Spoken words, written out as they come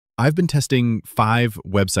I've been testing 5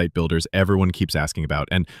 website builders everyone keeps asking about,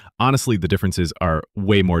 and honestly, the differences are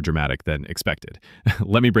way more dramatic than expected.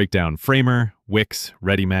 Let me break down Framer, Wix,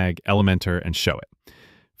 Readymag, Elementor, and Showit.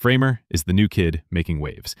 Framer is the new kid making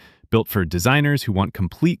waves, built for designers who want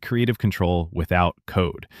complete creative control without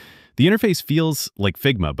code. The interface feels like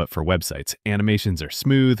Figma, but for websites. Animations are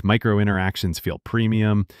smooth, micro interactions feel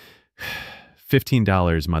premium.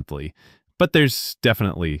 $15 monthly, but there's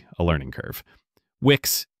definitely a learning curve.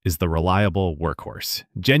 Wix is the reliable workhorse,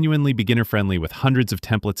 genuinely beginner-friendly with hundreds of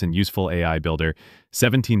templates and useful AI builder,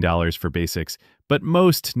 $17 for basics, but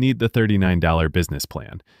most need the $39 business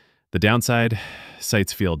plan. The downside,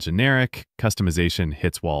 sites feel generic, customization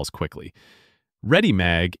hits walls quickly.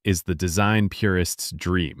 Readymag is the design purist's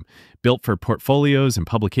dream. Built for portfolios and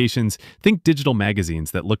publications, think digital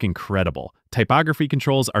magazines that look incredible. Typography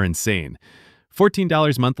controls are insane.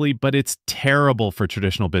 $14 monthly, but it's terrible for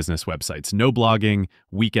traditional business websites. No blogging,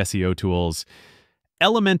 weak SEO tools.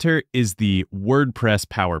 Elementor is the WordPress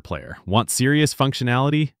power player. Want serious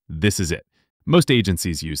functionality? This is it. Most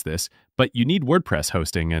agencies use this, but you need WordPress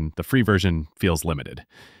hosting and the free version feels limited.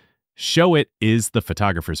 Showit is the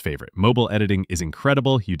photographer's favorite. Mobile editing is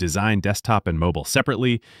incredible. You design desktop and mobile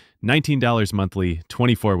separately. $19 monthly,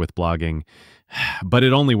 $24 with blogging. But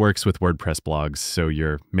it only works with WordPress blogs, so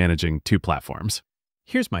you're managing 2 platforms.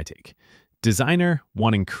 Here's my take. Designer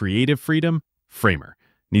wanting creative freedom? Framer.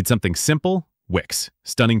 Need something simple? Wix.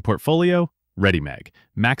 Stunning portfolio? Readymag.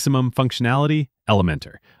 Maximum functionality?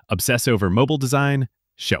 Elementor. Obsess over mobile design?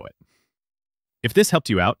 Showit. If this helped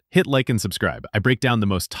you out, hit like and subscribe. I break down the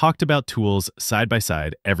most talked about tools side by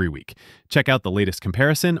side every week. Check out the latest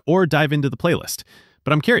comparison or dive into the playlist.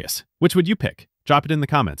 But I'm curious, which would you pick? Drop it in the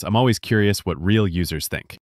comments. I'm always curious what real users think.